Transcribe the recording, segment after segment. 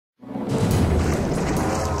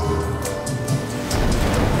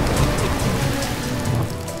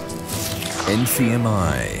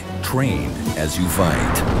Ncmi, train as you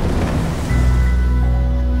fight.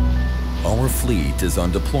 Our fleet is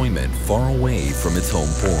on deployment far away from its home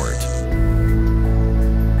port.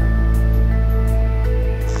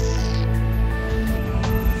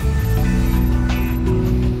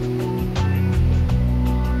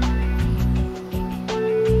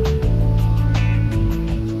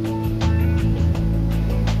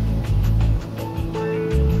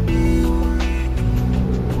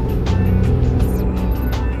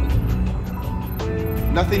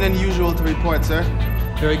 Nothing unusual to report, sir.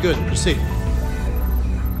 Very good. Proceed.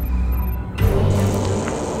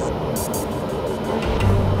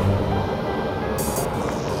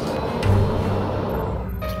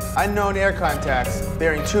 Unknown air contacts,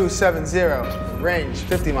 bearing 270, range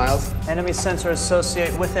 50 miles. Enemy sensor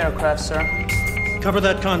associate with aircraft, sir. Cover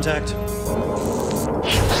that contact.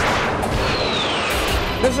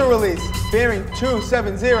 Missile release, bearing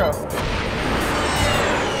 270.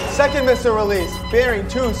 Second missile release, bearing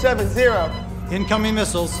 270. Incoming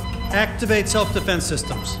missiles. Activate self-defense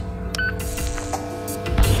systems.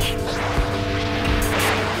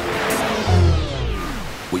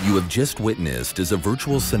 What you have just witnessed is a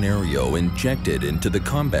virtual scenario injected into the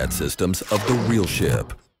combat systems of the real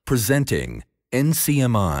ship, presenting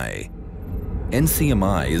Ncmi.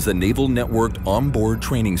 Ncmi is a naval networked onboard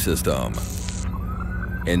training system.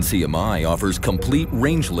 Ncmi offers complete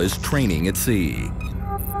rangeless training at sea.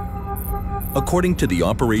 According to the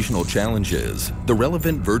operational challenges, the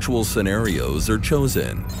relevant virtual scenarios are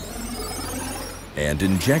chosen and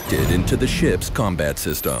injected into the ship's combat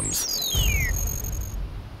systems.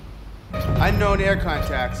 Unknown air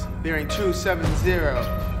contacts, bearing 270.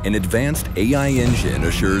 An advanced AI engine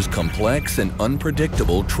assures complex and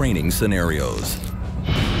unpredictable training scenarios.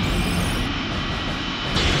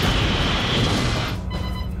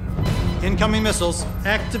 Incoming missiles.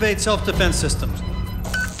 Activate self-defense systems.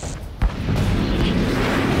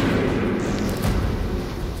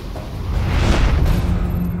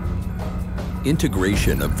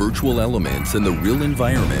 Integration of virtual elements in the real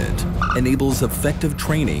environment enables effective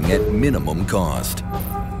training at minimum cost.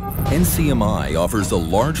 Ncmi offers a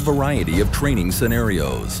large variety of training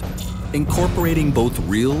scenarios, incorporating both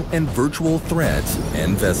real and virtual threats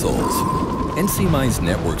and vessels. Ncmi's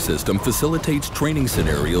network system facilitates training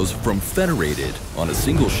scenarios from federated on a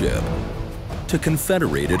single ship to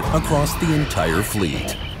confederated across the entire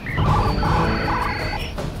fleet.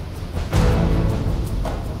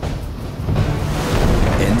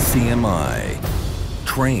 Ncmi,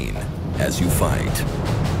 train as you fight.